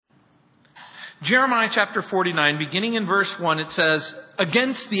Jeremiah chapter 49, beginning in verse 1, it says,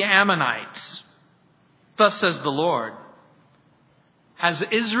 "Against the Ammonites, thus says the Lord, has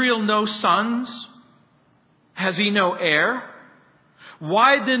Israel no sons? Has he no heir?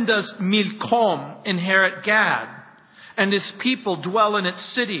 Why then does Milcom inherit Gad, and his people dwell in its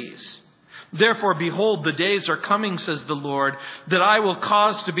cities? Therefore, behold, the days are coming, says the Lord, that I will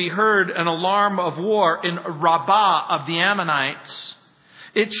cause to be heard an alarm of war in Rabbah of the Ammonites.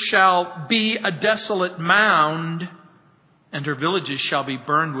 It shall be a desolate mound, and her villages shall be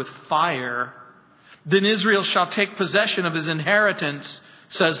burned with fire. Then Israel shall take possession of his inheritance,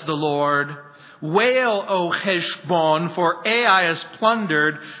 says the Lord. Wail, O Heshbon, for Ai is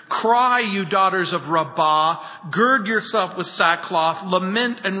plundered. Cry, you daughters of Rabbah. Gird yourself with sackcloth.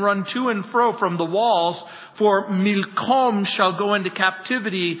 Lament and run to and fro from the walls. For Milcom shall go into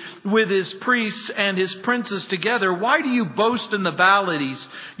captivity with his priests and his princes together. Why do you boast in the valleys,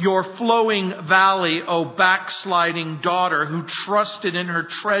 your flowing valley, O backsliding daughter, who trusted in her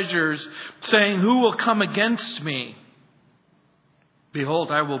treasures, saying, who will come against me?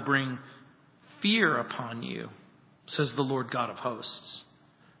 Behold, I will bring fear upon you, says the Lord God of hosts,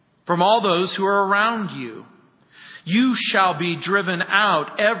 from all those who are around you. You shall be driven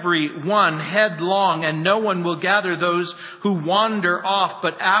out, every one headlong, and no one will gather those who wander off.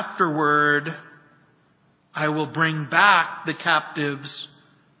 But afterward, I will bring back the captives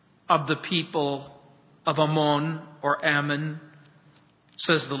of the people of Ammon or Ammon,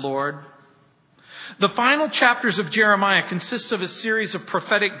 says the Lord." The final chapters of Jeremiah consist of a series of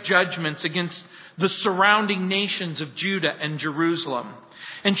prophetic judgments against the surrounding nations of Judah and Jerusalem.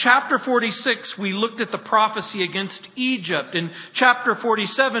 In chapter 46, we looked at the prophecy against Egypt. In chapter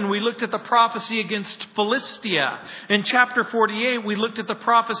 47, we looked at the prophecy against Philistia. In chapter 48, we looked at the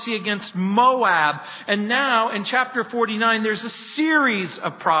prophecy against Moab. And now, in chapter 49, there's a series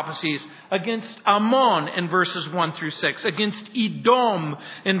of prophecies against Ammon in verses 1 through 6, against Edom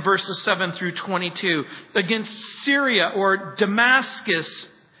in verses 7 through 22, against Syria or Damascus,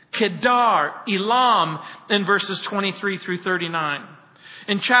 Kedar, Elam in verses 23 through 39.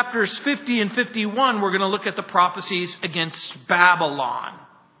 In chapters 50 and 51, we're going to look at the prophecies against Babylon.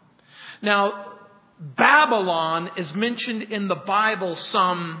 Now, Babylon is mentioned in the Bible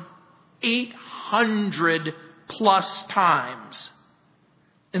some 800 plus times.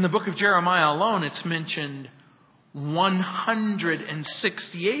 In the book of Jeremiah alone, it's mentioned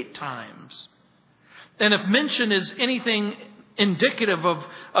 168 times. And if mention is anything indicative of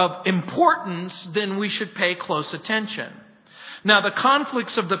importance, then we should pay close attention. Now, the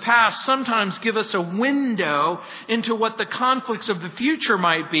conflicts of the past sometimes give us a window into what the conflicts of the future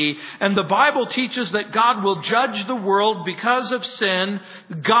might be. And the Bible teaches that God will judge the world because of sin.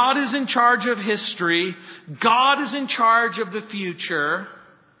 God is in charge of history. God is in charge of the future.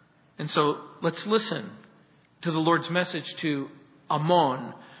 And so let's listen to the Lord's message to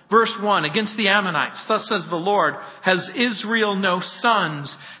Ammon. Verse 1, against the Ammonites, thus says the Lord, has Israel no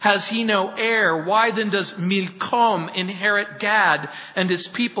sons? Has he no heir? Why then does Milcom inherit Gad, and his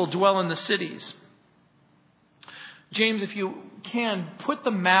people dwell in the cities? James, if you can, put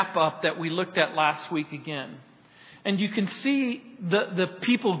the map up that we looked at last week again. And you can see the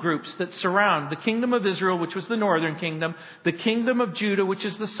people groups that surround the kingdom of Israel, which was the northern kingdom, the kingdom of Judah, which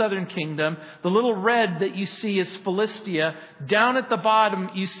is the southern kingdom. The little red that you see is Philistia. Down at the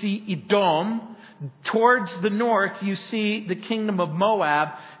bottom, you see Edom. Towards the north, you see the kingdom of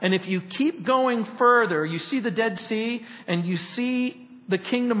Moab. And if you keep going further, you see the Dead Sea, and you see the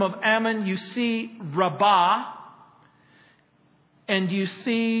kingdom of Ammon, you see Rabbah, and you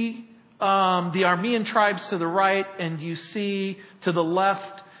see the Aramean tribes to the right, and you see to the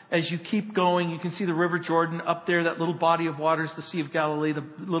left, as you keep going, you can see the River Jordan up there. That little body of water is the Sea of Galilee, the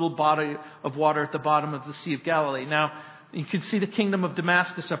little body of water at the bottom of the Sea of Galilee. Now, you can see the kingdom of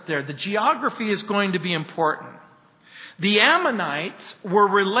Damascus up there. The geography is going to be important. The Ammonites were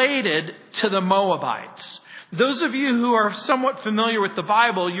related to the Moabites. Those of you who are somewhat familiar with the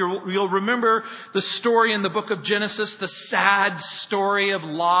Bible, you'll remember the story in the book of Genesis, the sad story of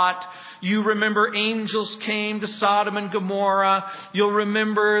Lot. You remember angels came to Sodom and Gomorrah. You'll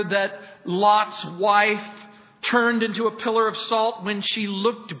remember that Lot's wife turned into a pillar of salt when she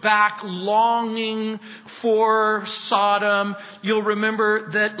looked back longing for Sodom. You'll remember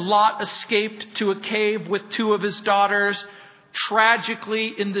that Lot escaped to a cave with two of his daughters.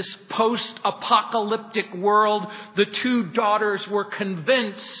 Tragically, in this post-apocalyptic world, the two daughters were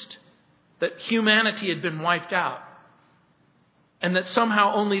convinced that humanity had been wiped out and that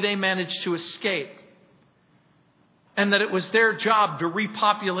somehow only they managed to escape, and that it was their job to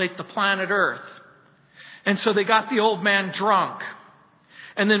repopulate the planet Earth. And so they got the old man drunk,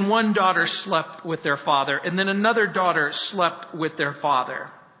 And then one daughter slept with their father. And then another daughter slept with their father.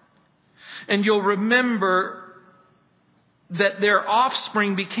 And you'll remember that their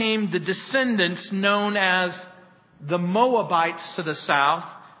offspring became the descendants known as the Moabites to the south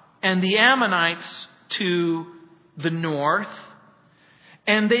and the Ammonites to the north.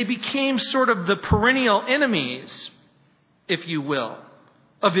 And they became sort of the perennial enemies, if you will,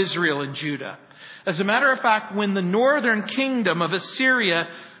 of Israel and Judah. As a matter of fact, when the northern kingdom of Assyria,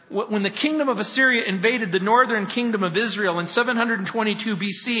 when the kingdom of Assyria invaded the northern kingdom of Israel in 722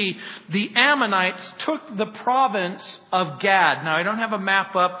 BC, the Ammonites took the province of Gad. Now, I don't have a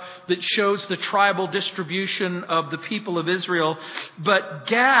map up that shows the tribal distribution of the people of Israel, but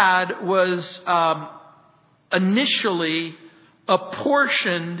Gad was initially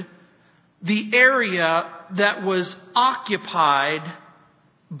apportioned the area that was occupied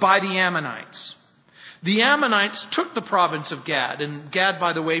by the Ammonites. The Ammonites took the province of Gad, and Gad,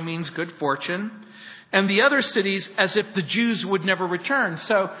 by the way, means good fortune, and the other cities as if the Jews would never return.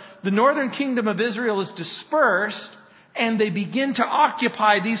 So the northern kingdom of Israel is dispersed, and they begin to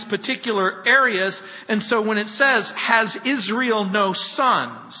occupy these particular areas. And so when it says, has Israel no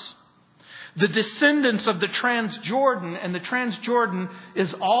sons? The descendants of the Transjordan, and the Transjordan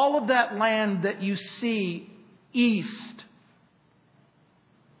is all of that land that you see east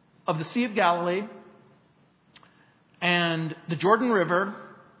of the Sea of Galilee, and the Jordan River,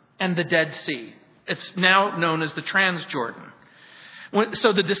 and the Dead Sea. It's now known as the Transjordan.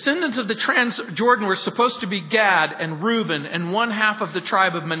 So the descendants of the Transjordan were supposed to be Gad and Reuben and one half of the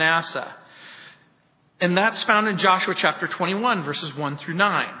tribe of Manasseh. And that's found in Joshua chapter 21, verses 1 through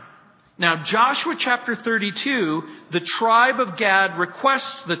 9. Now, Joshua chapter 32, the tribe of Gad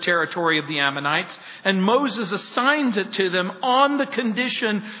requests the territory of the Ammonites, and Moses assigns it to them on the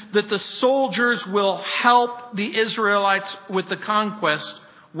condition that the soldiers will help the Israelites with the conquest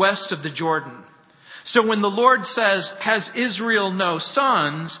west of the Jordan. So when the Lord says, has Israel no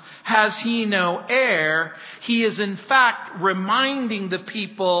sons? Has he no heir? He is in fact reminding the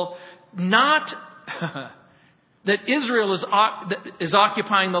people not that Israel is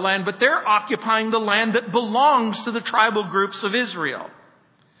occupying the land, but they're occupying the land that belongs to the tribal groups of Israel.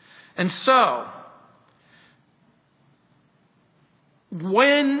 And so,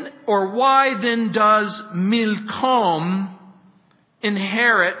 when or why then does Milcom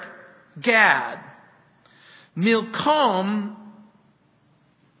inherit Gad? Milcom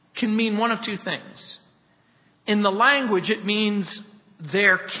can mean one of two things. In the language, it means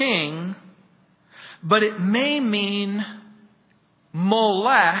their king, but it may mean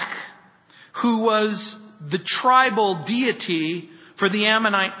Molech, who was the tribal deity for the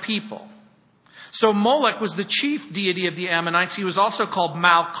Ammonite people. So Molech was the chief deity of the Ammonites. He was also called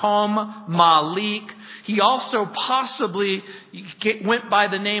Malcolm, Malik. He also possibly went by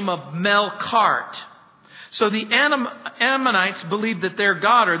the name of Melkart. So the Ammonites believed that their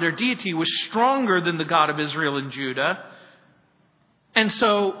God or their deity was stronger than the God of Israel and Judah. And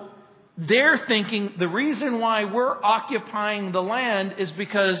so they're thinking the reason why we're occupying the land is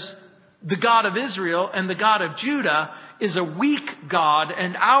because the God of Israel and the God of Judah is a weak God,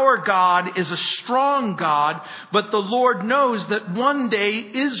 and our God is a strong God. But the Lord knows that one day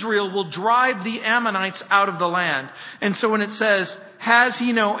Israel will drive the Ammonites out of the land. And so when it says, has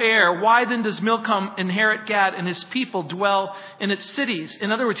he no heir? Why then does Milcom inherit Gad and his people dwell in its cities?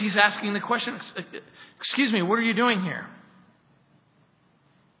 In other words, he's asking the question, excuse me, what are you doing here?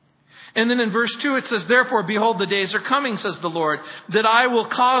 And then in verse 2 it says, therefore, behold, the days are coming, says the Lord, that I will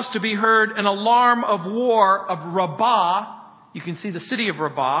cause to be heard an alarm of war of Rabbah. You can see the city of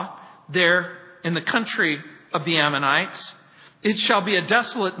Rabbah there in the country of the Ammonites. It shall be a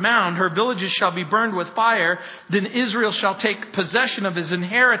desolate mound. Her villages shall be burned with fire. Then Israel shall take possession of his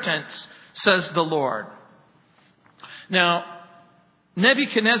inheritance, says the Lord. Now,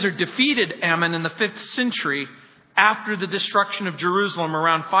 Nebuchadnezzar defeated Ammon in the 5th century after the destruction of Jerusalem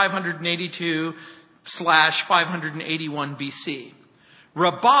around 582/581 BC.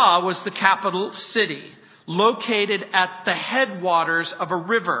 Rabbah was the capital city, located at the headwaters of a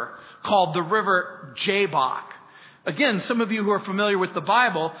river called the river Jabbok. Again, some of you who are familiar with the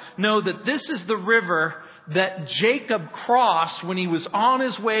Bible know that this is the river that Jacob crossed when he was on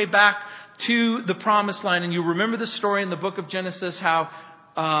his way back to the promised land. And you remember the story in the book of Genesis how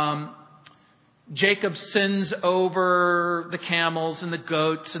Jacob sends over the camels and the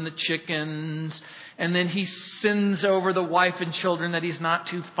goats and the chickens. And then he sends over the wife and children that he's not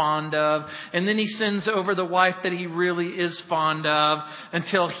too fond of. And then he sends over the wife that he really is fond of,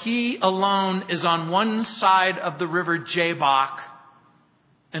 until he alone is on one side of the river Jabbok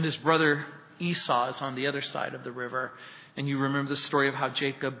and his brother Esau is on the other side of the river. And you remember the story of how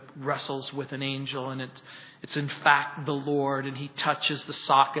Jacob wrestles with an angel, and it's in fact the Lord, and he touches the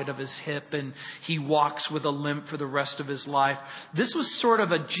socket of his hip, and he walks with a limp for the rest of his life. This was sort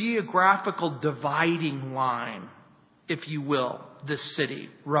of a geographical dividing line, if you will, this city,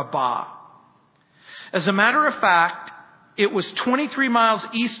 Rabbah. As a matter of fact, it was 23 miles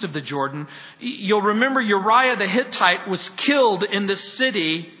east of the Jordan. You'll remember Uriah the Hittite was killed in this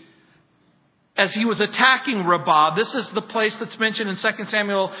city as he was attacking Rabbah. This is the place that's mentioned in 2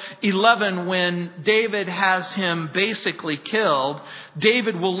 Samuel 11 when David has him basically killed.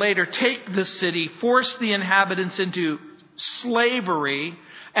 David will later take the city, force the inhabitants into slavery,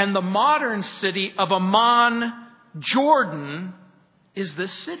 and the modern city of Amman, Jordan, is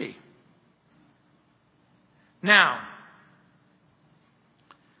this city. Now,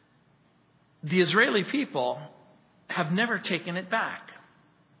 the Israeli people have never taken it back.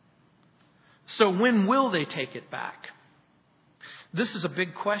 So when will they take it back? This is a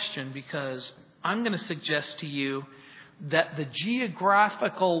big question, because I'm going to suggest to you that the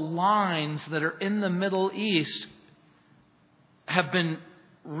geographical lines that are in the Middle East have been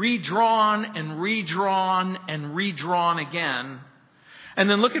redrawn and redrawn and redrawn again. And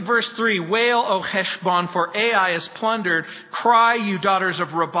then look at verse 3. Wail, O Heshbon, for Ai is plundered. Cry, you daughters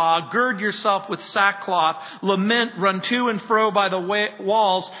of Rabbah. Gird yourself with sackcloth. Lament, run to and fro by the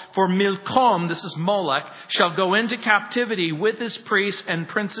walls. For Milcom, this is Molech, shall go into captivity with his priests and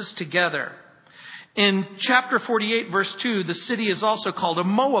princes together. In chapter 48, verse 2, the city is also called a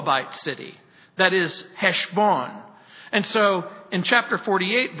Moabite city. That is Heshbon. And so in chapter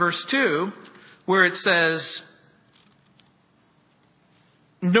 48, verse 2, where it says,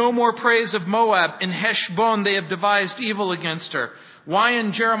 no more praise of Moab. In Heshbon they have devised evil against her. Why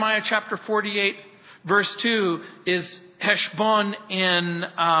in Jeremiah chapter 48 verse 2 is Heshbon in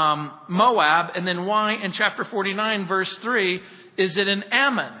Moab? And then why in chapter 49 verse 3 is it in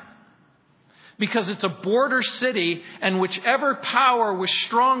Ammon? Because it's a border city, and whichever power was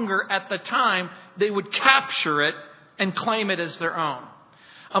stronger at the time, they would capture it and claim it as their own.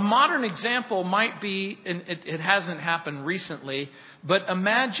 A modern example might be, and it hasn't happened recently, but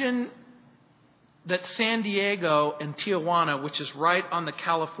imagine that San Diego and Tijuana, which is right on the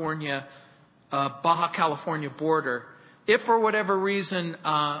Baja California border, if for whatever reason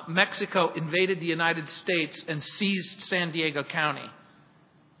Mexico invaded the United States and seized San Diego County,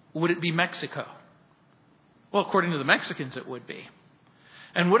 would it be Mexico? Well, according to the Mexicans, it would be.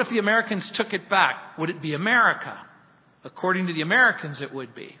 And what if the Americans took it back? Would it be America? According to the Americans, it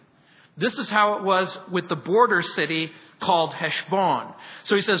would be. This is how it was with the border city called Heshbon.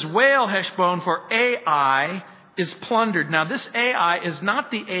 So he says, wail Heshbon, for Ai is plundered. Now this Ai is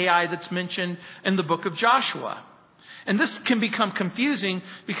not the Ai that's mentioned in the book of Joshua. And this can become confusing,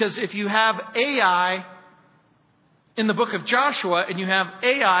 because if you have Ai in the book of Joshua and you have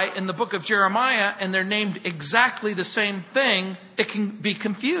Ai in the book of Jeremiah and they're named exactly the same thing, it can be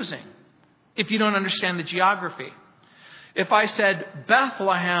confusing if you don't understand the geography. If I said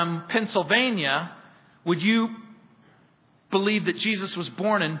Bethlehem, Pennsylvania, would you believe that Jesus was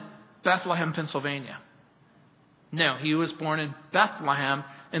born in Bethlehem, Pennsylvania? No, he was born in Bethlehem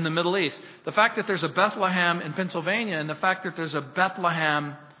in the Middle East. The fact that there's a Bethlehem in Pennsylvania and the fact that there's a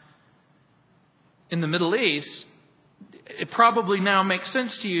Bethlehem in the Middle East, it probably now makes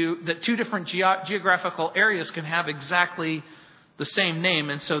sense to you that two different geographical areas can have exactly the same name.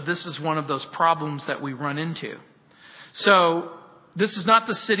 And so this is one of those problems that we run into. So this is not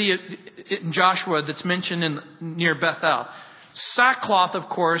the city in Joshua that's mentioned near Bethel. Sackcloth, of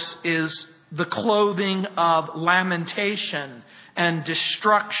course, is the clothing of lamentation and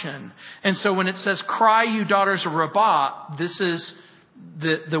destruction. And so when it says, cry, you daughters of Rabbah, this is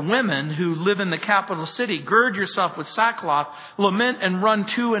the women who live in the capital city. Gird yourself with sackcloth, lament and run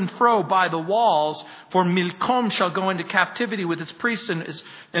to and fro by the walls, for Milcom shall go into captivity with its priests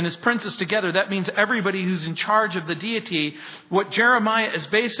and his princes together. That means everybody who's in charge of the deity. What Jeremiah is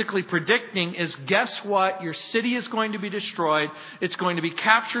basically predicting is, guess what? Your city is going to be destroyed. It's going to be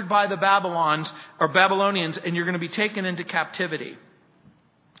captured by the Babylonians, and you're going to be taken into captivity.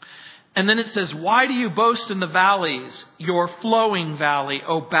 And then it says, why do you boast in the valleys, your flowing valley,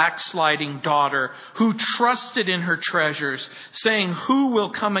 O backsliding daughter, who trusted in her treasures, saying, who will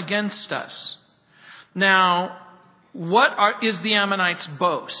come against us? Now, what is the Ammonites'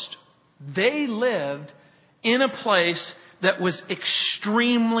 boast? They lived in a place that was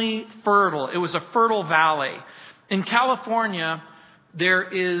extremely fertile. It was a fertile valley. In California, there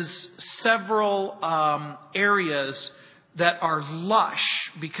is several areas that are lush,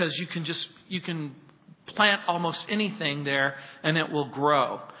 because you can plant almost anything there and it will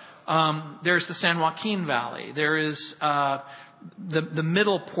grow. there's the San Joaquin Valley. There is the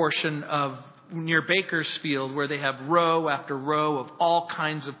middle portion of near Bakersfield, where they have row after row of all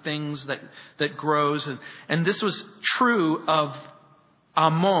kinds of things that grows. And this was true of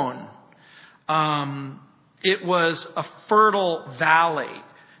Ammon. It was a fertile valley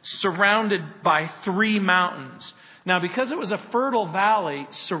surrounded by 3 mountains. Now, because it was a fertile valley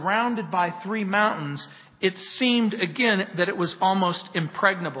surrounded by 3 mountains, it seemed, again, that it was almost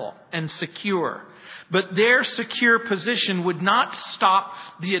impregnable and secure. But their secure position would not stop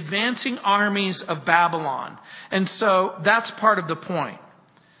the advancing armies of Babylon. And so that's part of the point.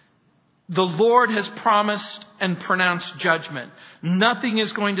 The Lord has promised and pronounced judgment. Nothing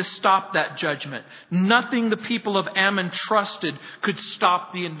is going to stop that judgment. Nothing the people of Ammon trusted could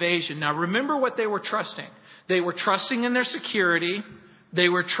stop the invasion. Now remember what they were trusting. They were trusting in their security. They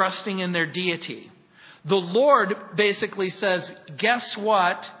were trusting in their deity. The Lord basically says, guess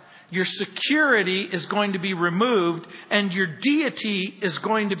what? Your security is going to be removed and your deity is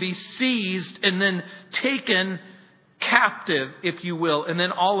going to be seized and then taken captive, if you will, and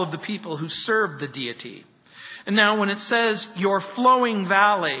then all of the people who serve the deity. And now when it says your flowing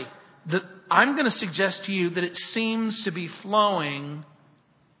valley, I'm going to suggest to you that it seems to be flowing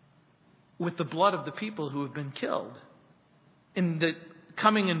with the blood of the people who have been killed in the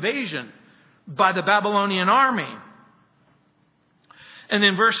coming invasion by the Babylonian army. And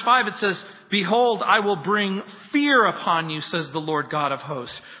in verse 5 it says, behold, I will bring fear upon you, says the Lord God of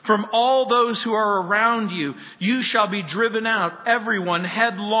hosts. From all those who are around you, you shall be driven out, everyone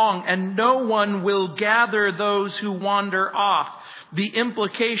headlong, and no one will gather those who wander off. The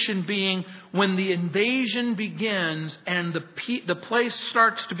implication being, when the invasion begins and the place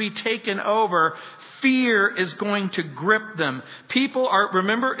starts to be taken over, fear is going to grip them. People are,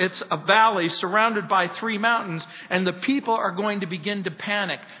 remember, it's a valley surrounded by 3 mountains, and the people are going to begin to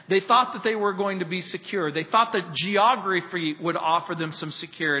panic. They thought that they were going to be secure. They thought that geography would offer them some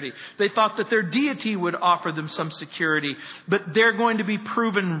security. They thought that their deity would offer them some security. But they're going to be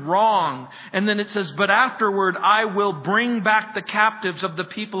proven wrong. And then it says, but afterward I will bring back the captives of the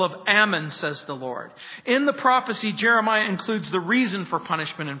people of Ammon, says the Lord. In the prophecy, Jeremiah includes the reason for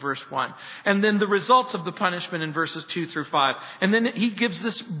punishment in verse 1. And then the results of the punishment in verses 2 through 5. And then he gives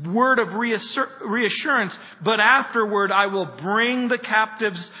this word of reassurance. But afterward, I will bring the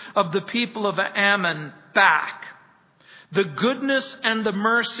captives of the people of Ammon back. The goodness and the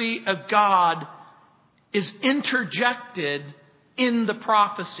mercy of God is interjected in the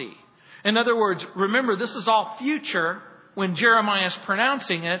prophecy. In other words, remember, this is all future when Jeremiah is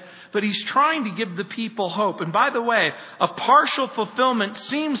pronouncing it, but he's trying to give the people hope. And by the way, a partial fulfillment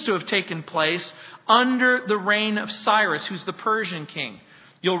seems to have taken place under the reign of Cyrus, who's the Persian king.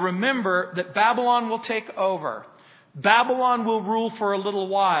 You'll remember that Babylon will take over. Babylon will rule for a little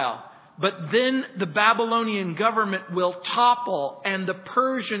while. But then the Babylonian government will topple and the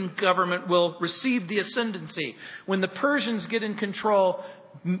Persian government will receive the ascendancy. When the Persians get in control,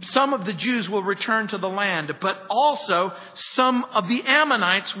 some of the Jews will return to the land, but also some of the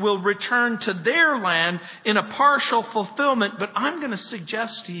Ammonites will return to their land in a partial fulfillment. But I'm going to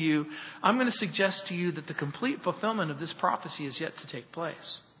suggest to you that the complete fulfillment of this prophecy is yet to take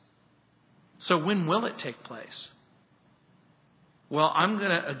place. So when will it take place? Well, I'm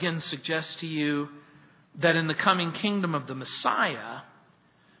going to again suggest to you that in the coming kingdom of the Messiah,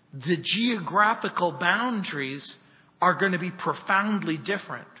 the geographical boundaries are going to be profoundly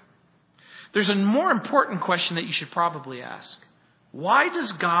different. There's a more important question that you should probably ask. Why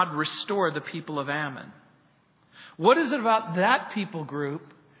does God restore the people of Ammon? What is it about that people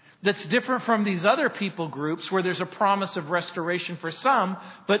group that's different from these other people groups where there's a promise of restoration for some,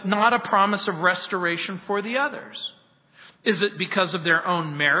 but not a promise of restoration for the others? Is it because of their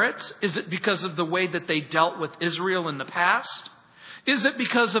own merits? Is it because of the way that they dealt with Israel in the past? Is it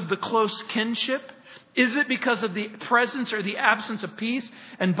because of the close kinship? Is it because of the presence or the absence of peace?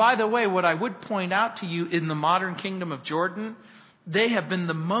 And by the way, what I would point out to you, in the modern kingdom of Jordan, they have been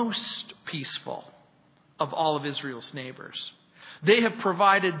the most peaceful of all of Israel's neighbors. They have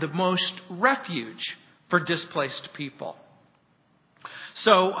provided the most refuge for displaced people.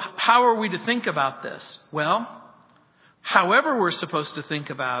 So how are we to think about this? Well, however we're supposed to think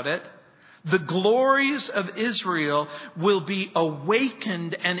about it, the glories of Israel will be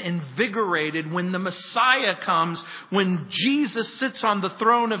awakened and invigorated when the Messiah comes, when Jesus sits on the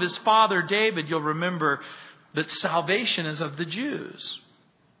throne of his father David. You'll remember that salvation is of the Jews.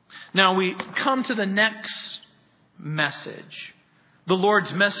 Now we come to the next message, the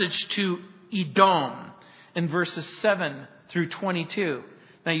Lord's message to Edom in verses 7 through 22.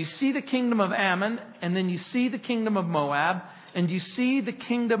 Now you see the kingdom of Ammon, and then you see the kingdom of Moab, And you see the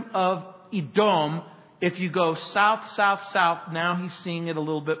kingdom of Edom. If you go south, now he's seeing it a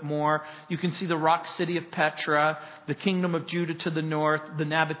little bit more. You can see the rock city of Petra, the kingdom of Judah to the north, the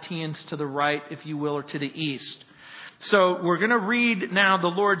Nabateans to the right, if you will, or to the east. So we're going to read now the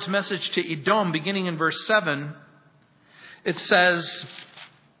Lord's message to Edom, beginning in verse 7. It says,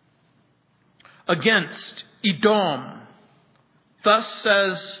 against Edom, thus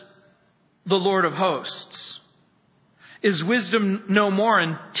says the Lord of hosts, is wisdom no more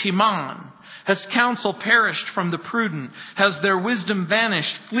in Teman? Has counsel perished from the prudent? Has their wisdom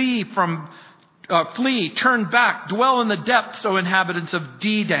vanished? Flee, turn back, dwell in the depths, O inhabitants of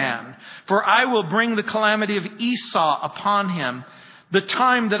Dedan. For I will bring the calamity of Esau upon him, the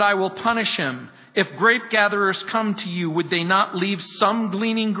time that I will punish him. If grape gatherers come to you, would they not leave some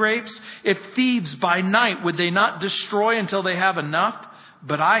gleaning grapes? If thieves by night, would they not destroy until they have enough?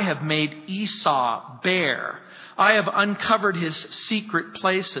 But I have made Esau bare. I have uncovered his secret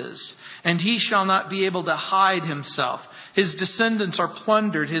places, and he shall not be able to hide himself. His descendants are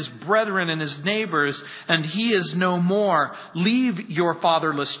plundered, his brethren and his neighbors, and he is no more. Leave your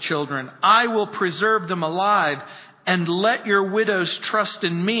fatherless children. I will preserve them alive, and let your widows trust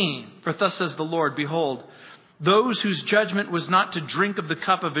in me. For thus says the Lord, behold, those whose judgment was not to drink of the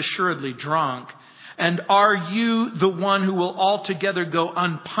cup have assuredly drunk. And are you the one who will altogether go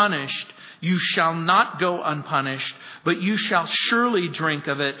unpunished? You shall not go unpunished, but you shall surely drink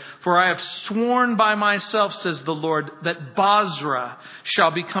of it. For I have sworn by myself, says the Lord, that Bozrah shall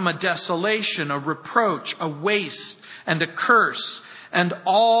become a desolation, a reproach, a waste, and a curse. And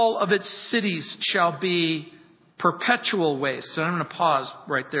all of its cities shall be perpetual waste. And I'm going to pause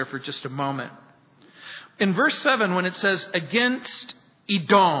right there for just a moment. In verse 7, when it says, against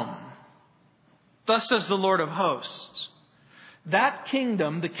Edom, thus says the Lord of hosts. That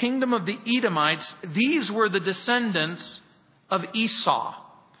kingdom, the kingdom of the Edomites, these were the descendants of Esau.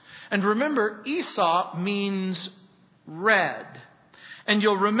 And remember, Esau means red. And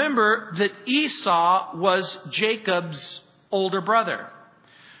you'll remember that Esau was Jacob's older brother.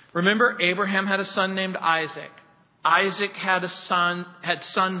 Remember, Abraham had a son named Isaac. Isaac had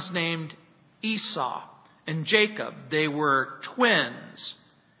sons named Esau and Jacob. They were twins.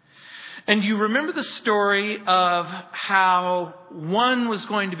 And you remember the story of how one was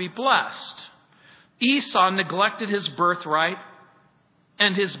going to be blessed. Esau neglected his birthright,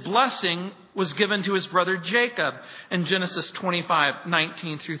 and his blessing was given to his brother Jacob in Genesis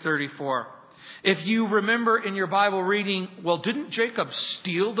 25:19 through 34. If you remember in your Bible reading, well, didn't Jacob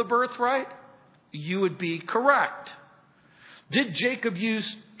steal the birthright? You would be correct. Did Jacob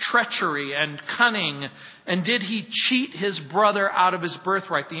use treachery and cunning, and did he cheat his brother out of his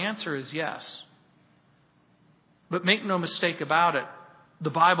birthright? The answer is yes. But make no mistake about it, the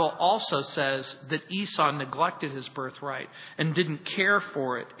Bible also says that Esau neglected his birthright and didn't care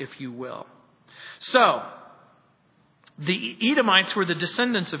for it, if you will. So, the Edomites were the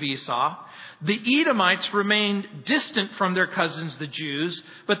descendants of Esau. The Edomites remained distant from their cousins, the Jews,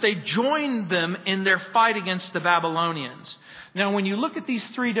 but they joined them in their fight against the Babylonians. Now, when you look at these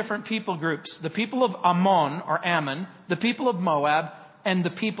three different people groups, the people of Ammon, or Ammon, the people of Moab, and the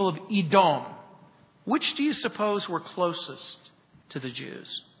people of Edom, which do you suppose were closest to the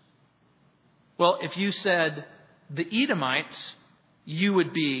Jews? Well, if you said the Edomites, you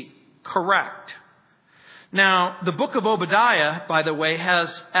would be correct. Now, the book of Obadiah, by the way,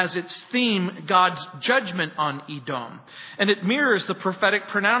 has as its theme God's judgment on Edom. And it mirrors the prophetic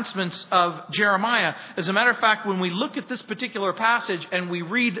pronouncements of Jeremiah. As a matter of fact, when we look at this particular passage and we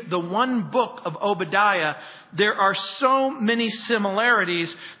read the one book of Obadiah, there are so many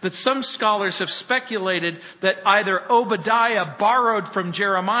similarities that some scholars have speculated that either Obadiah borrowed from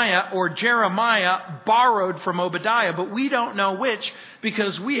Jeremiah or Jeremiah borrowed from Obadiah. But we don't know which,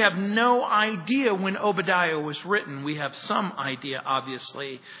 because we have no idea when Obadiah was written. We have some idea,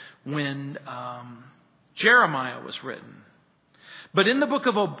 obviously, when Jeremiah was written. But in the book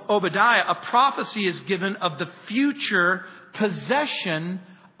of Obadiah, a prophecy is given of the future possession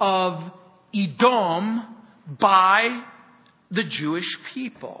of Edom by the Jewish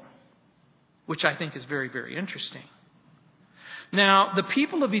people, which I think is very, very interesting. Now, the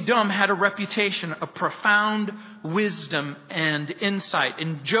people of Edom had a reputation of profound wisdom and insight.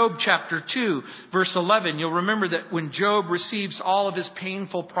 In Job chapter 2, verse 11, you'll remember that when Job receives all of his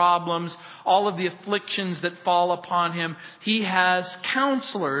painful problems, all of the afflictions that fall upon him, he has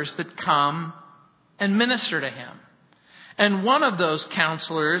counselors that come and minister to him. And one of those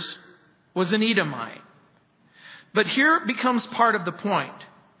counselors was an Edomite. But here it becomes part of the point.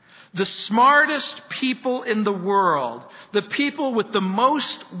 The smartest people in the world, the people with the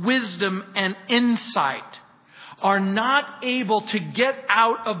most wisdom and insight, are not able to get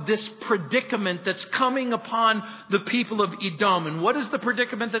out of this predicament that's coming upon the people of Edom. And what is the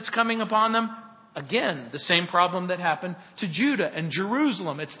predicament that's coming upon them? Again, the same problem that happened to Judah and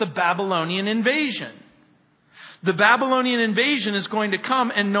Jerusalem. It's the Babylonian invasion. The Babylonian invasion is going to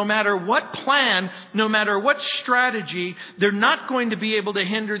come, and no matter what plan, no matter what strategy, they're not going to be able to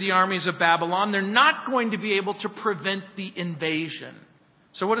hinder the armies of Babylon. They're not going to be able to prevent the invasion.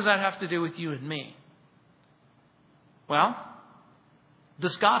 So what does that have to do with you and me? Well,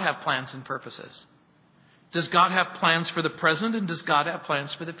 does God have plans and purposes? Does God have plans for the present, and does God have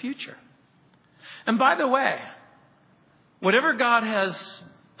plans for the future? And by the way, whatever God has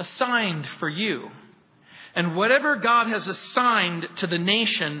assigned for you, and whatever God has assigned to the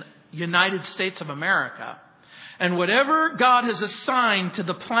nation, United States of America, and whatever God has assigned to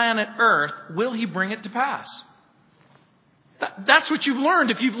the planet Earth, will He bring it to pass? That's what you've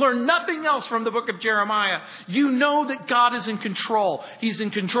learned. If you've learned nothing else from the book of Jeremiah, you know that God is in control. He's in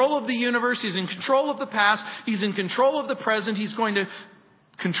control of the universe. He's in control of the past. He's in control of the present. He's going to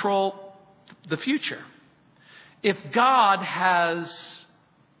control the future. If God has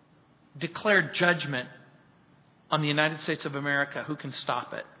declared judgment on the United States of America, who can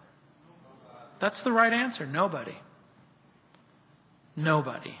stop it? That's the right answer. Nobody.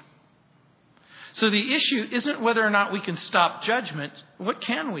 Nobody. So the issue isn't whether or not we can stop judgment. What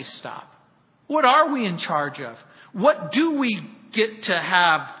can we stop? What are we in charge of? What do we get to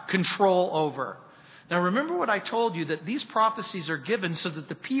have control over? Now remember what I told you, that these prophecies are given so that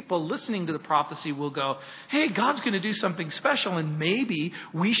the people listening to the prophecy will go, hey, God's going to do something special, and maybe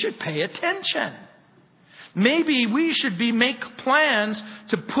we should pay attention. Maybe we should make plans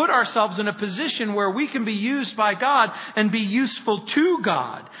to put ourselves in a position where we can be used by God and be useful to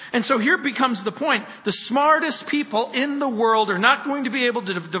God. And so here becomes the point. The smartest people in the world are not going to be able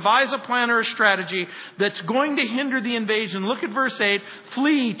to devise a plan or a strategy that's going to hinder the invasion. Look at verse 8.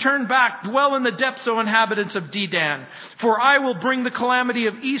 Flee, turn back, dwell in the depths, O inhabitants of Dedan, for I will bring the calamity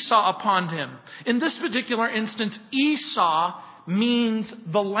of Esau upon him. In this particular instance, Esau means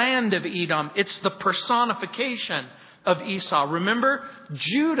the land of Edom. It's the personification of Esau. Remember,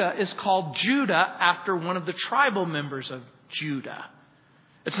 Judah is called Judah after one of the tribal members of Judah.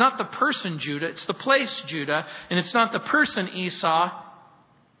 It's not the person Judah, it's the place Judah, and it's not the person Esau.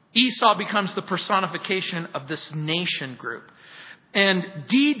 Esau becomes the personification of this nation group. And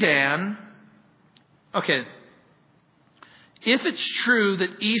Dedan, okay, if it's true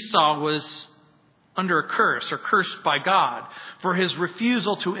that Esau was under a curse or cursed by God for his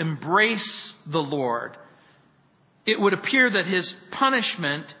refusal to embrace the Lord, it would appear that his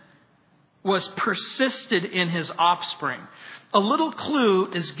punishment was persisted in his offspring. A little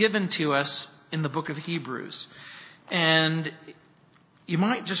clue is given to us in the book of Hebrews. And you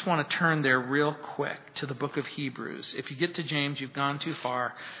might just want to turn there real quick to the book of Hebrews. If you get to James, you've gone too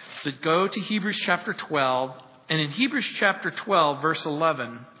far. But go to Hebrews chapter 12. And in Hebrews chapter 12, verse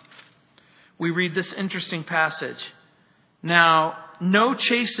 11, we read this interesting passage. Now, no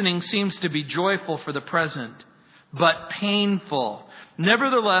chastening seems to be joyful for the present, but painful.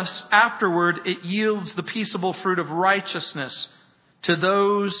 Nevertheless, afterward, it yields the peaceable fruit of righteousness to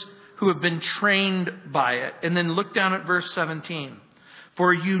those who have been trained by it. And then look down at verse 17.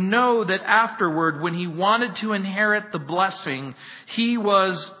 For you know that afterward, when he wanted to inherit the blessing, he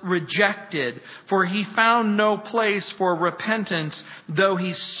was rejected. For he found no place for repentance, though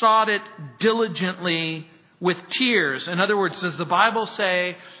he sought it diligently with tears. In other words, does the Bible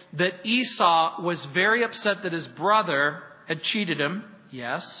say that Esau was very upset that his brother had cheated him?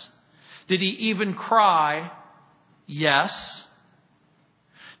 Yes. Did he even cry? Yes.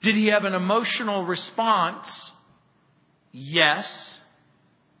 Did he have an emotional response? Yes.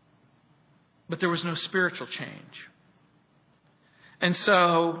 But there was no spiritual change. And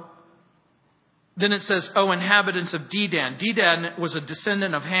so then it says, oh, inhabitants of Dedan. Dedan was a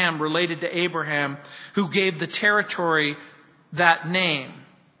descendant of Ham, related to Abraham, who gave the territory that name.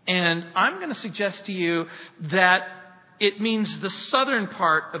 And I'm going to suggest to you that it means the southern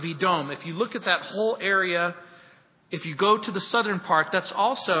part of Edom. If you look at that whole area, if you go to the southern part, that's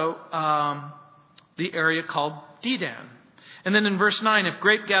also the area called Dedan. And then in verse 9, if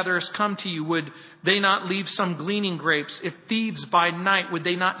grape gatherers come to you, would they not leave some gleaning grapes? If thieves by night, would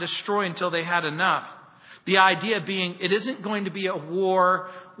they not destroy until they had enough? The idea being, it isn't going to be a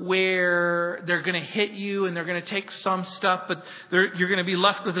war where they're going to hit you and they're going to take some stuff, but you're going to be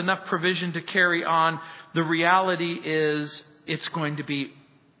left with enough provision to carry on. The reality is it's going to be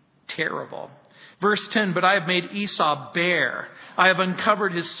terrible. Verse 10, but I have made Esau bare. I have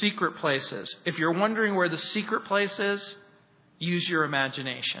uncovered his secret places. If you're wondering where the secret place is, use your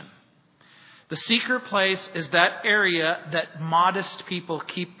imagination. The secret place is that area that modest people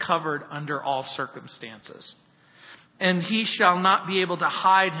keep covered under all circumstances. And he shall not be able to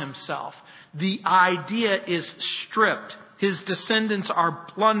hide himself. The idea is stripped. His descendants are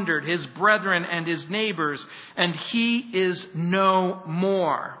plundered, his brethren and his neighbors, and he is no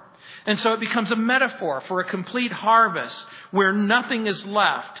more. And so it becomes a metaphor for a complete harvest where nothing is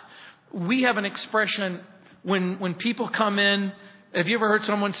left. We have an expression when people come in. Have you ever heard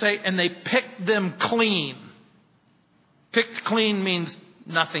someone say, and they picked them clean? Picked clean means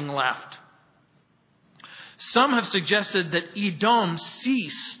nothing left. Some have suggested that Edom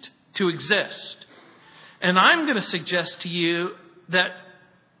ceased to exist. And I'm going to suggest to you that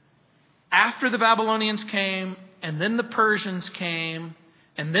after the Babylonians came, and then the Persians came,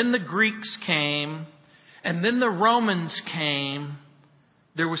 and then the Greeks came, and then the Romans came,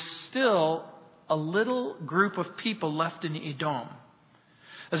 there was still a little group of people left in Edom.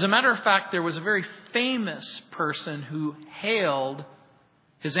 As a matter of fact, there was a very famous person who hailed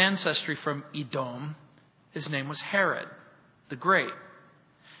his ancestry from Edom. His name was Herod the Great.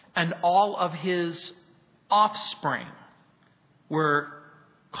 And all of his offspring were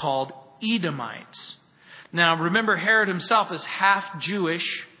called Edomites. Now, remember, Herod himself is half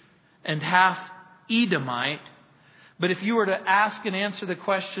Jewish and half Edomite. But if you were to ask and answer the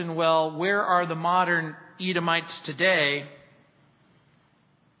question, well, where are the modern Edomites today?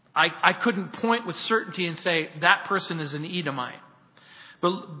 I couldn't point with certainty and say that person is an Edomite.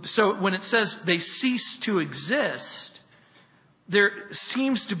 But so when it says they cease to exist, there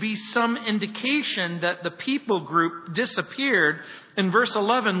seems to be some indication that the people group disappeared. In verse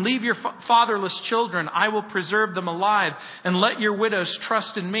 11, leave your fatherless children. I will preserve them alive, and let your widows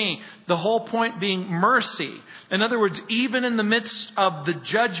trust in me. The whole point being mercy. In other words, even in the midst of the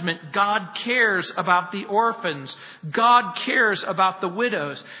judgment, God cares about the orphans. God cares about the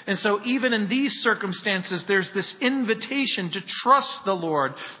widows. And so even in these circumstances, there's this invitation to trust the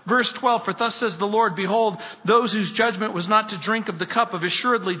Lord. Verse 12, for thus says the Lord, behold, those whose judgment was not to drink of the cup have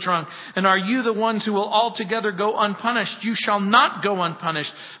assuredly drunk. And are you the ones who will altogether go unpunished? You shall not go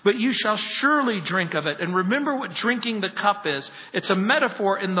unpunished, but you shall surely drink of it. And remember what drinking the cup is. It's a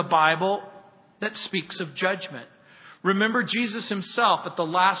metaphor in the Bible that speaks of judgment. Remember Jesus himself at the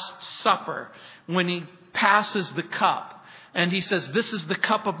Last Supper when he passes the cup and he says, this is the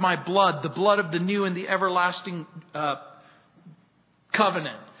cup of my blood, the blood of the new and the everlasting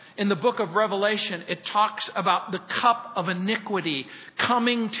covenant. In the book of Revelation, it talks about the cup of iniquity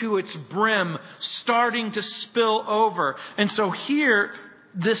coming to its brim, starting to spill over. And so here,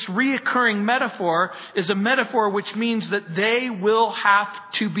 this reoccurring metaphor is a metaphor which means that they will have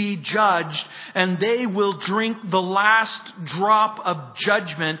to be judged and they will drink the last drop of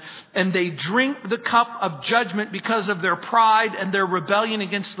judgment. And they drink the cup of judgment because of their pride and their rebellion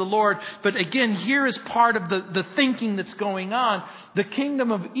against the Lord. But again, here is part of the thinking that's going on. The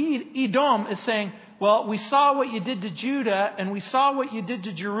kingdom of Edom is saying, well, we saw what you did to Judah and we saw what you did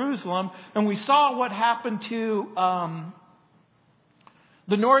to Jerusalem and we saw what happened to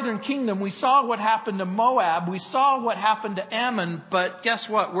the northern kingdom. We saw what happened to Moab. We saw what happened to Ammon. But guess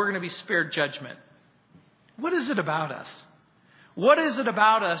what? We're going to be spared judgment. What is it about us? What is it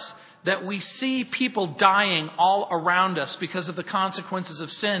about us that we see people dying all around us because of the consequences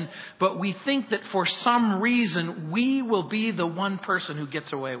of sin, but we think that for some reason we will be the one person who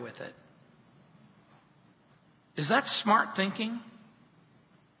gets away with it? Is that smart thinking?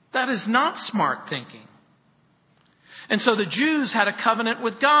 That is not smart thinking. And so the Jews had a covenant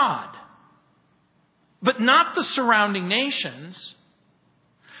with God, but not the surrounding nations.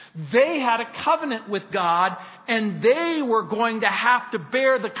 They had a covenant with God, and they were going to have to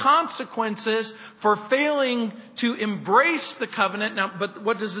bear the consequences for failing to embrace the covenant. Now, but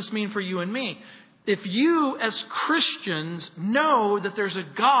what does this mean for you and me? If you as Christians know that there's a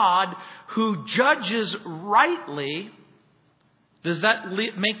God who judges rightly, does that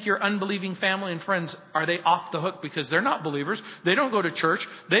make your unbelieving family and friends, are they off the hook because they're not believers? They don't go to church.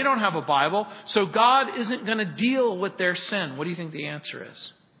 They don't have a Bible. So God isn't going to deal with their sin. What do you think the answer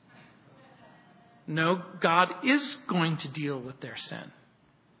is? No, God is going to deal with their sin.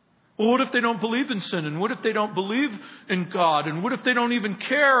 Well, what if they don't believe in sin? And what if they don't believe in God? And what if they don't even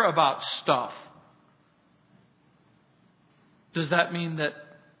care about stuff? Does that mean that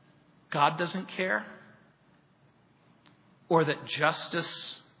God doesn't care? Or that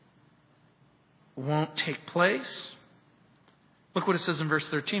justice won't take place? Look what it says in verse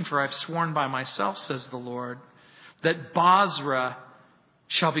 13. For I've sworn by myself, says the Lord, that Bozrah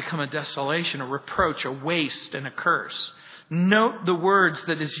shall become a desolation, a reproach, a waste, and a curse. Note the words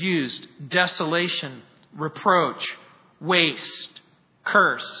that is used. Desolation, reproach, waste,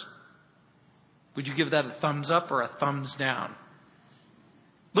 curse. Would you give that a thumbs up or a thumbs down?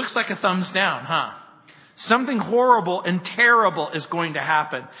 Looks like a thumbs down, huh? Something horrible and terrible is going to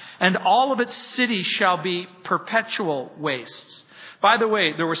happen, and all of its cities shall be perpetual wastes. By the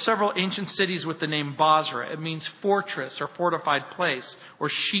way, there were several ancient cities with the name Bozrah. It means fortress or fortified place or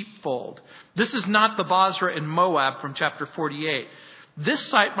sheepfold. This is not the Bozrah in Moab from chapter 48. This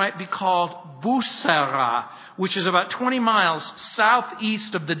site might be called Busera, which is about 20 miles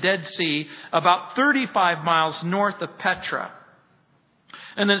southeast of the Dead Sea, about 35 miles north of Petra.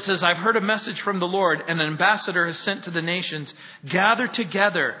 And then it says, I've heard a message from the Lord, and an ambassador has sent to the nations, gather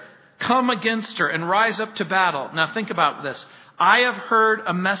together, come against her, and rise up to battle. Now think about this. I have heard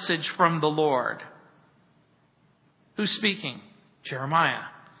a message from the Lord. Who's speaking? Jeremiah.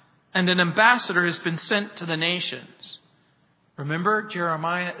 And an ambassador has been sent to the nations. Remember,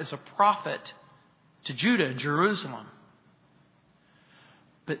 Jeremiah is a prophet to Judah and Jerusalem.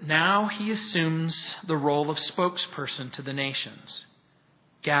 But now he assumes the role of spokesperson to the nations.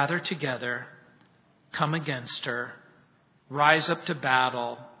 Gather together, come against her, rise up to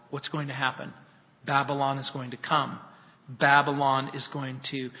battle. What's going to happen? Babylon is going to come. Babylon is going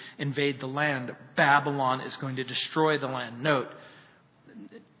to invade the land. Babylon is going to destroy the land. Note,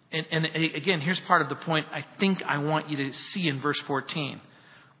 and again, here's part of the point I think I want you to see in verse 14.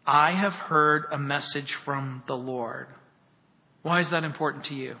 I have heard a message from the Lord. Why is that important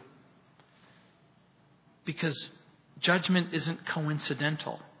to you? Because judgment isn't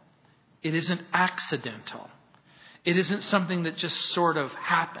coincidental. It isn't accidental. It isn't something that just sort of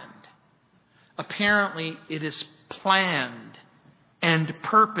happened. Apparently, it is planned and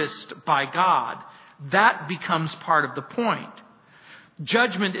purposed by God. That becomes part of the point.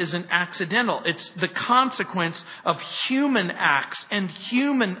 Judgment isn't accidental. It's the consequence of human acts and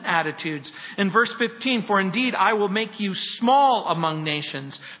human attitudes. In verse 15, for indeed I will make you small among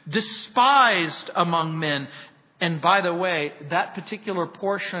nations, despised among men. And by the way, that particular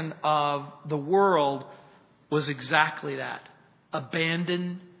portion of the world was exactly that.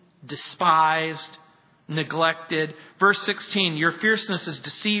 Abandoned, despised, neglected. Verse 16, your fierceness has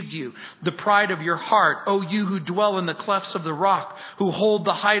deceived you, the pride of your heart, O you who dwell in the clefts of the rock, who hold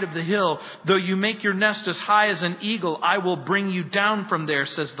the height of the hill. Though you make your nest as high as an eagle, I will bring you down from there,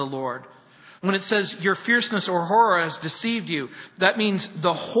 says the Lord. When it says your fierceness or horror has deceived you, that means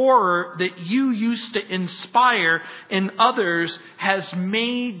the horror that you used to inspire in others has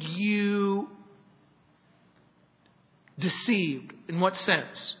made you deceived. In what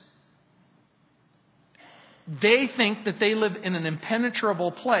sense? They think that they live in an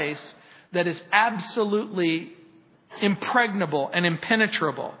impenetrable place that is absolutely impregnable and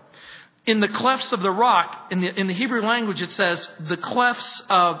impenetrable. In the clefts of the rock, in the Hebrew language, it says the clefts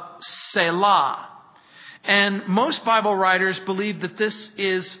of Selah. And most Bible writers believe that this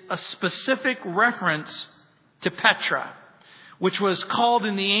is a specific reference to Petra, which was called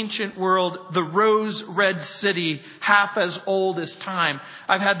in the ancient world the Rose Red City, half as old as time.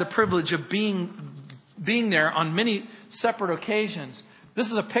 I've had the privilege of being there on many separate occasions. This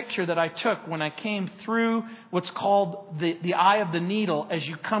is a picture that I took when I came through what's called the Eye of the Needle as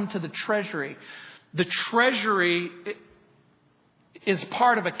you come to the treasury. The treasury is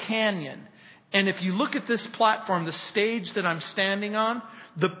part of a canyon. And if you look at this platform, the stage that I'm standing on,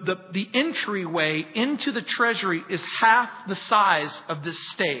 the entryway into the treasury is half the size of this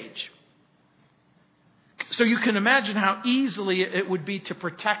stage. So you can imagine how easily it would be to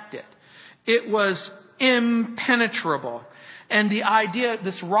protect it. It was impenetrable. And the idea,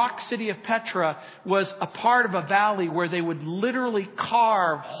 this rock city of Petra was a part of a valley where they would literally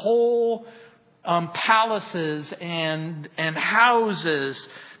carve whole palaces and houses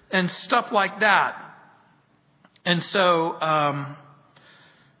and stuff like that. And so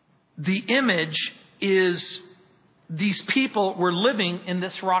the image is these people were living in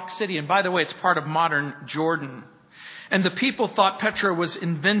this rock city. And by the way, it's part of modern Jordan. And the people thought Petra was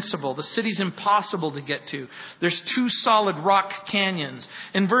invincible. The city's impossible to get to. There's 2 solid rock canyons.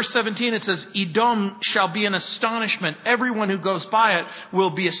 In verse 17 it says, Edom shall be an astonishment. Everyone who goes by it will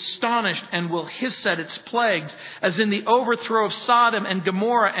be astonished and will hiss at its plagues. As in the overthrow of Sodom and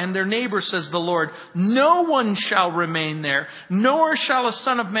Gomorrah and their neighbors, says the Lord. No one shall remain there, nor shall a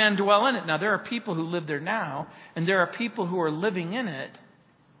son of man dwell in it. Now there are people who live there now, and there are people who are living in it.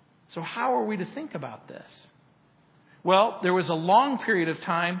 So how are we to think about this? Well, there was a long period of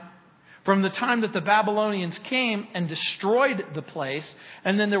time from the time that the Babylonians came and destroyed the place.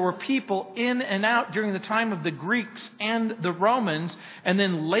 And then there were people in and out during the time of the Greeks and the Romans. And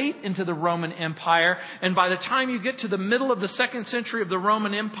then late into the Roman Empire. And by the time you get to the middle of the 2nd century of the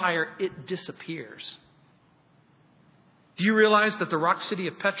Roman Empire, it disappears. Do you realize that the rock city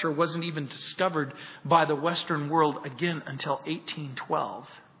of Petra wasn't even discovered by the Western world again until 1812?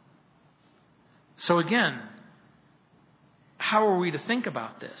 So again, how are we to think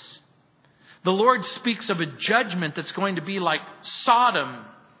about this? The Lord speaks of a judgment that's going to be like Sodom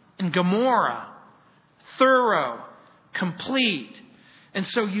and Gomorrah, thorough, complete. And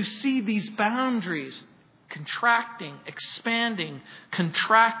so you see these boundaries contracting, expanding,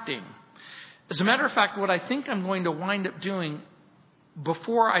 contracting. As a matter of fact, what I think I'm going to wind up doing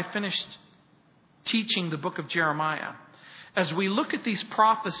before I finish teaching the book of Jeremiah, as we look at these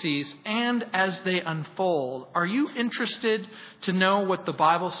prophecies and as they unfold, are you interested to know what the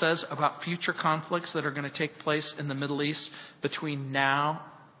Bible says about future conflicts that are going to take place in the Middle East between now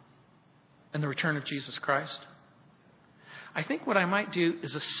and the return of Jesus Christ? I think what I might do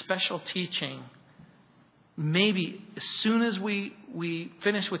is a special teaching, maybe as soon as we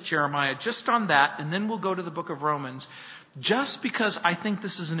finish with Jeremiah, just on that, and then we'll go to the book of Romans, just because I think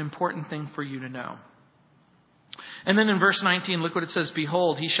this is an important thing for you to know. And then in verse 19, look what it says.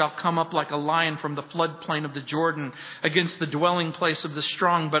 Behold, he shall come up like a lion from the floodplain of the Jordan against the dwelling place of the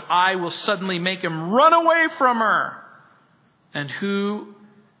strong, but I will suddenly make him run away from her. And who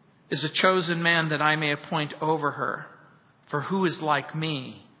is a chosen man that I may appoint over her? For who is like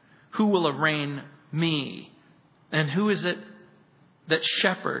me? Who will arraign me? And who is it that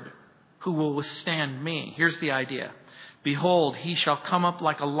shepherd who will withstand me? Here's the idea. Behold, he shall come up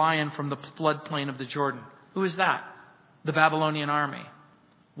like a lion from the floodplain of the Jordan. Who is that? The Babylonian army.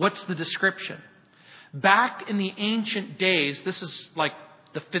 What's the description? Back in the ancient days, this is like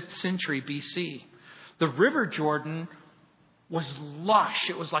the 5th century BC, the River Jordan was lush.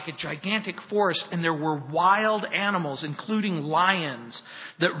 It was like a gigantic forest, and there were wild animals, including lions,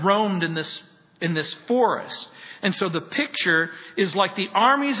 that roamed in this forest. And so the picture is like the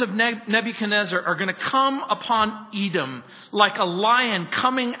armies of Nebuchadnezzar are going to come upon Edom like a lion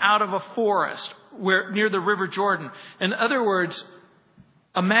coming out of a forest near the River Jordan. In other words,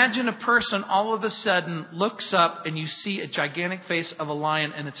 imagine a person all of a sudden looks up and you see a gigantic face of a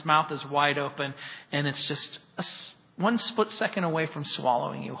lion and its mouth is wide open and it's just one split second away from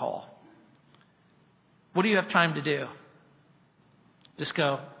swallowing you whole. What do you have time to do? Just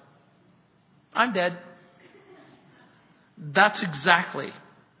go, I'm dead. That's exactly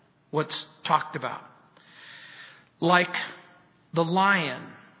what's talked about. Like the lion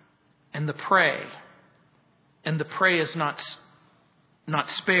and the prey is not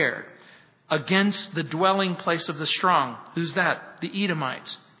spared against the dwelling place of the strong. Who's that? The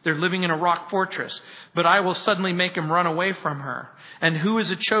Edomites. They're living in a rock fortress. But I will suddenly make him run away from her. And who is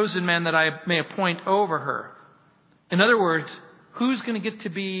a chosen man that I may appoint over her? In other words, who's going to get to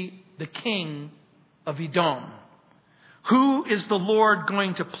be the king of Edom? Who is the Lord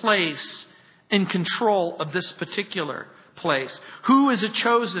going to place in control of this particular place? Who is a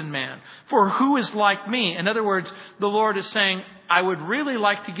chosen man? For who is like me? In other words, the Lord is saying, I would really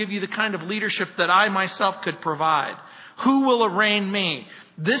like to give you the kind of leadership that I myself could provide. Who will arraign me?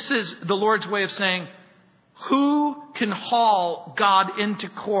 This is the Lord's way of saying, who can haul God into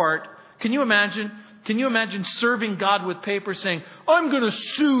court? Can you imagine? Can you imagine serving God with papers saying, I'm going to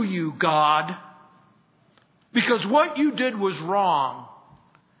sue you, God, because what you did was wrong?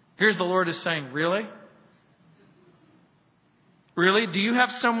 Here's the Lord is saying, really? Really? Do you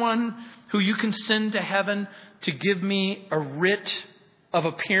have someone who you can send to heaven to give me a writ of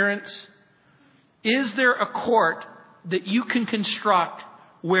appearance? Is there a court that you can construct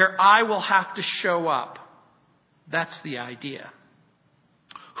where I will have to show up? That's the idea.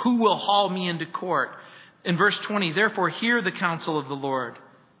 Who will haul me into court? In verse 20, therefore hear the counsel of the Lord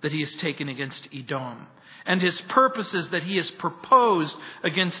that he has taken against Edom, and his purposes that he has proposed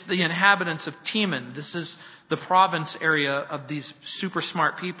against the inhabitants of Teman. This is the province area of these super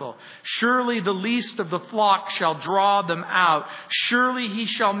smart people. Surely the least of the flock shall draw them out. Surely he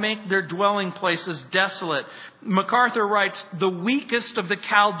shall make their dwelling places desolate. MacArthur writes, the weakest of the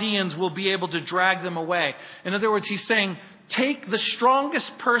Chaldeans will be able to drag them away. In other words, he's saying, take the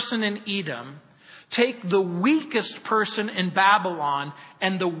strongest person in Edom, take the weakest person in Babylon,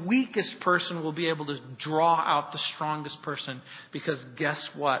 and the weakest person will be able to draw out the strongest person. Because guess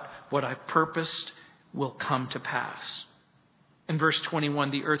what? What I purposed will come to pass. In verse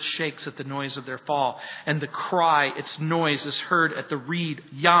 21, the earth shakes at the noise of their fall, and the cry, its noise, is heard at the reed,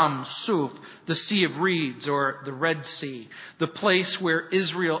 Yam Suf, the Sea of Reeds, or the Red Sea, the place where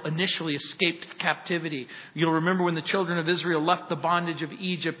Israel initially escaped captivity. You'll remember when the children of Israel left the bondage of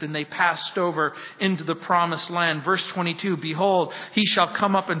Egypt and they passed over into the promised land. Verse 22, behold, he shall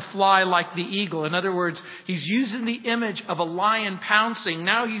come up and fly like the eagle. In other words, he's using the image of a lion pouncing.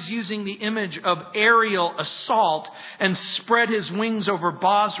 Now he's using the image of aerial assault and spread his wings over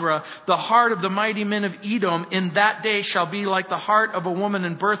Basra. The heart of the mighty men of Edom in that day shall be like the heart of a woman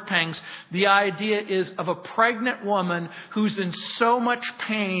in birth pangs. The idea is of a pregnant woman who's in so much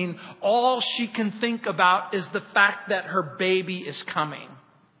pain, all she can think about is the fact that her baby is coming.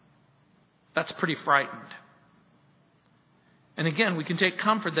 That's pretty frightened. And again, we can take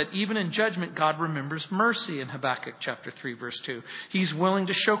comfort that even in judgment, God remembers mercy in Habakkuk chapter 3, verse 2. He's willing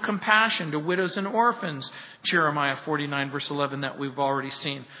to show compassion to widows and orphans, Jeremiah 49, verse 11, that we've already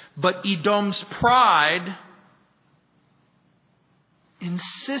seen. But Edom's pride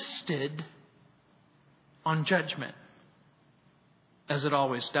insisted on judgment, as it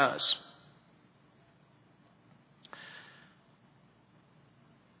always does.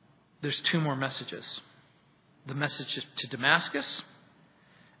 There's two more messages. The message to Damascus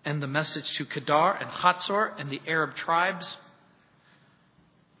and the message to Kedar and Hatzor and the Arab tribes.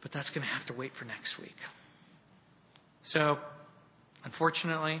 But that's going to have to wait for next week. So,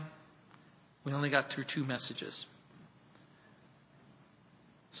 unfortunately, we only got through two messages.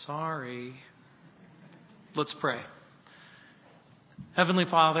 Sorry. Let's pray. Heavenly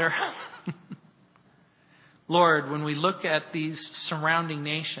Father, Lord, when we look at these surrounding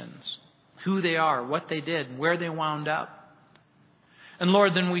nations, who they are, what they did, where they wound up. And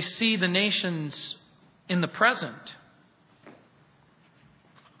Lord, then we see the nations in the present.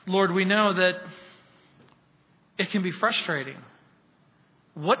 Lord, we know that it can be frustrating.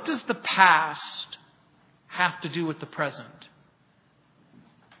 What does the past have to do with the present?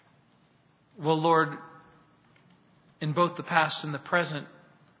 Well, Lord, in both the past and the present,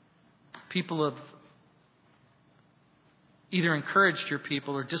 people have either encouraged your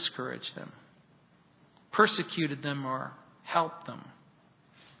people or discouraged them, persecuted them or helped them.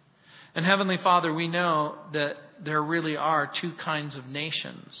 And Heavenly Father, we know that there really are two kinds of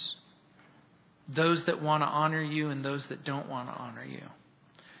nations. Those that want to honor you and those that don't want to honor you.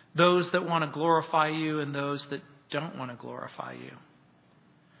 Those that want to glorify you and those that don't want to glorify you.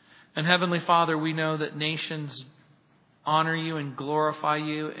 And Heavenly Father, we know that nations honor you and glorify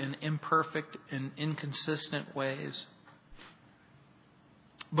you in imperfect and inconsistent ways.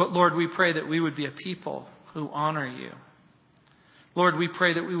 But Lord, we pray that we would be a people who honor you. Lord, we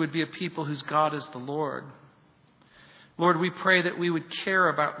pray that we would be a people whose God is the Lord. Lord, we pray that we would care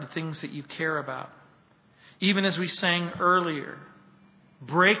about the things that you care about. Even as we sang earlier,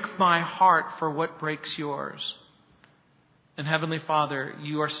 break my heart for what breaks yours. And Heavenly Father,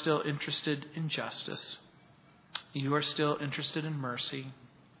 you are still interested in justice. You are still interested in mercy.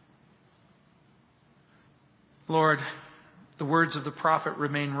 Lord, the words of the prophet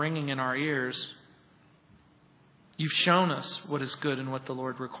remain ringing in our ears. You've shown us what is good and what the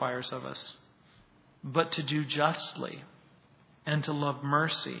Lord requires of us. But to do justly and to love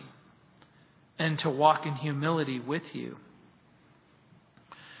mercy and to walk in humility with you.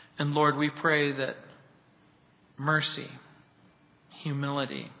 And Lord, we pray that mercy,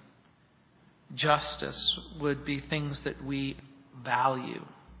 humility, justice would be things that we value.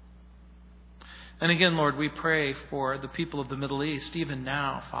 And again, Lord, we pray for the people of the Middle East, even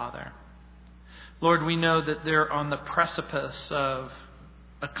now, Father. Lord, we know that they're on the precipice of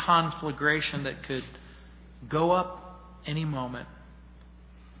a conflagration that could go up any moment.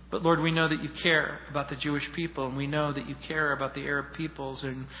 But Lord, we know that you care about the Jewish people, and we know that you care about the Arab peoples,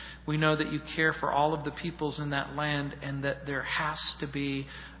 and we know that you care for all of the peoples in that land, and that there has to be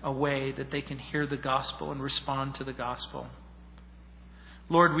a way that they can hear the gospel and respond to the gospel.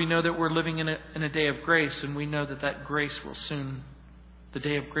 Lord, we know that we're living in a day of grace, and we know that the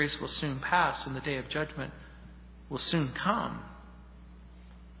day of grace will soon pass, and the day of judgment will soon come.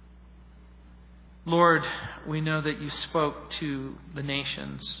 Lord, we know that you spoke to the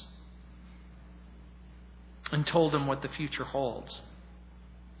nations and told them what the future holds.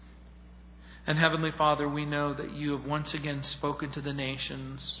 And Heavenly Father, we know that you have once again spoken to the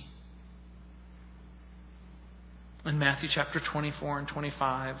nations in Matthew chapter 24 and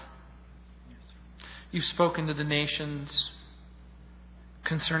 25. You've spoken to the nations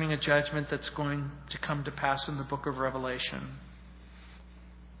concerning a judgment that's going to come to pass in the book of Revelation.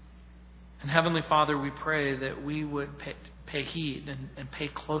 And Heavenly Father, we pray that we would pay heed and pay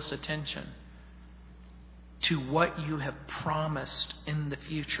close attention to what you have promised in the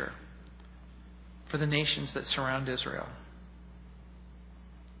future for the nations that surround Israel.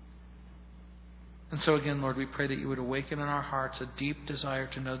 And so again, Lord, we pray that you would awaken in our hearts a deep desire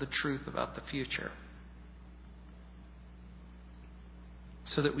to know the truth about the future,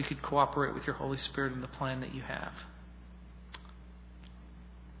 so that we could cooperate with your Holy Spirit in the plan that you have.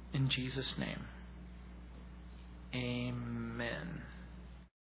 In Jesus' name, amen.